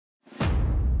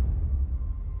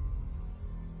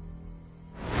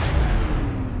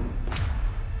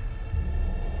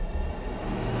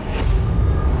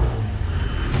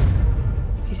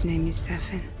His name is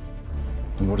Safin.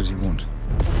 And what does he want?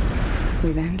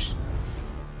 Revenge.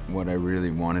 What I really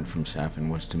wanted from Safin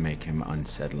was to make him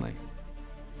unsettling.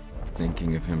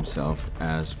 Thinking of himself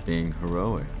as being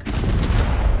heroic.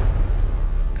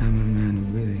 I'm a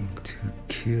man willing to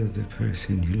kill the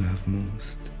person you love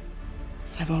most.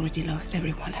 I've already lost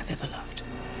everyone I've ever loved.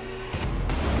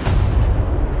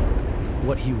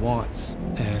 What he wants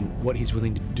and what he's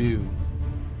willing to do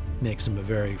makes him a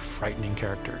very frightening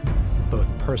character, both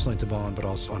personally to Bond, but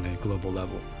also on a global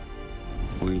level.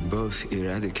 We both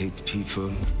eradicate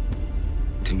people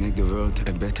to make the world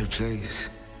a better place.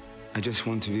 I just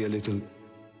want to be a little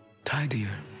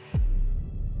tidier.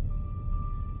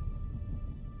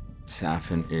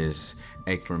 Safin is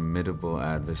a formidable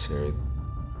adversary.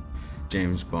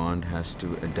 James Bond has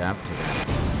to adapt to that.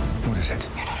 What is it?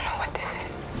 You don't know what this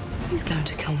is. He's going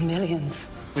to kill millions.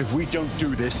 If we don't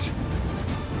do this,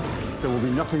 there will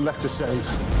be nothing left to save.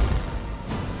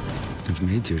 I've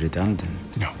made you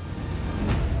redundant. No.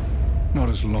 Not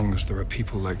as long as there are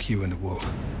people like you in the world.